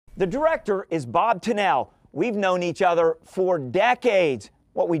The director is Bob Tennell. We've known each other for decades.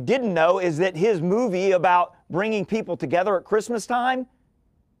 What we didn't know is that his movie about bringing people together at Christmas time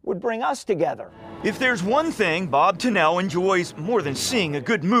would bring us together. If there's one thing Bob Tennell enjoys more than seeing a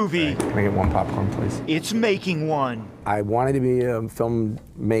good movie, can I get one popcorn, please? It's making one. I wanted to be a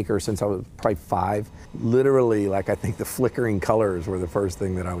filmmaker since I was probably 5. Literally, like, I think the flickering colors were the first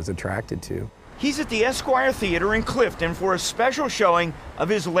thing that I was attracted to. He's at the Esquire Theater in Clifton for a special showing of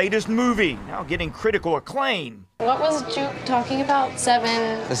his latest movie, now getting critical acclaim. What was Juke talking about?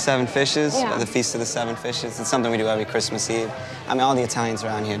 The 7 fishes, yeah. The Feast of the 7 Fishes. It's something we do every Christmas Eve. I mean, all the Italians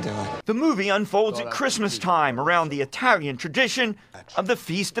around here do it. The movie unfolds at Christmas time around the Italian tradition of the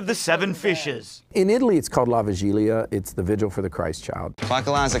Feast of the 7 Fishes. In Italy, it's called La Vigilia. It's the vigil for the Christ child.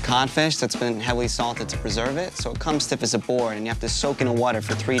 Bacalao is a codfish that's been heavily salted to preserve it, so it comes stiff as a board, and you have to soak in the water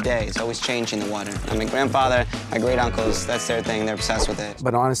for 3 days, always changing the water. And my grandfather, my great-uncles, that's their thing. They're obsessed with it.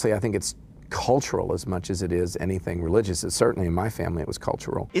 But honestly, I think it's cultural as much as it is anything religious. It's certainly in my family, it was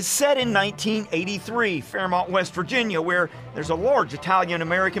cultural. It's set in 1983, Fairmont, West Virginia, where there's a large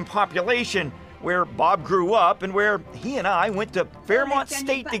Italian-American population, where Bob grew up and where he and I went to Fairmont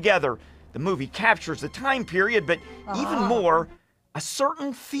State together. The movie captures the time period, but even more, a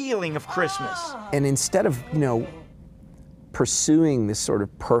certain feeling of Christmas. And instead of, pursuing this sort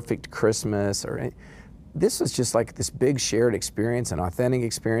of perfect Christmas this was just like this big shared experience, an authentic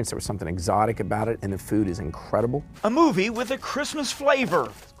experience. There was something exotic about it, and the food is incredible. A movie with a Christmas flavor,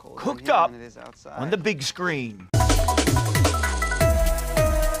 cooked up on the big screen.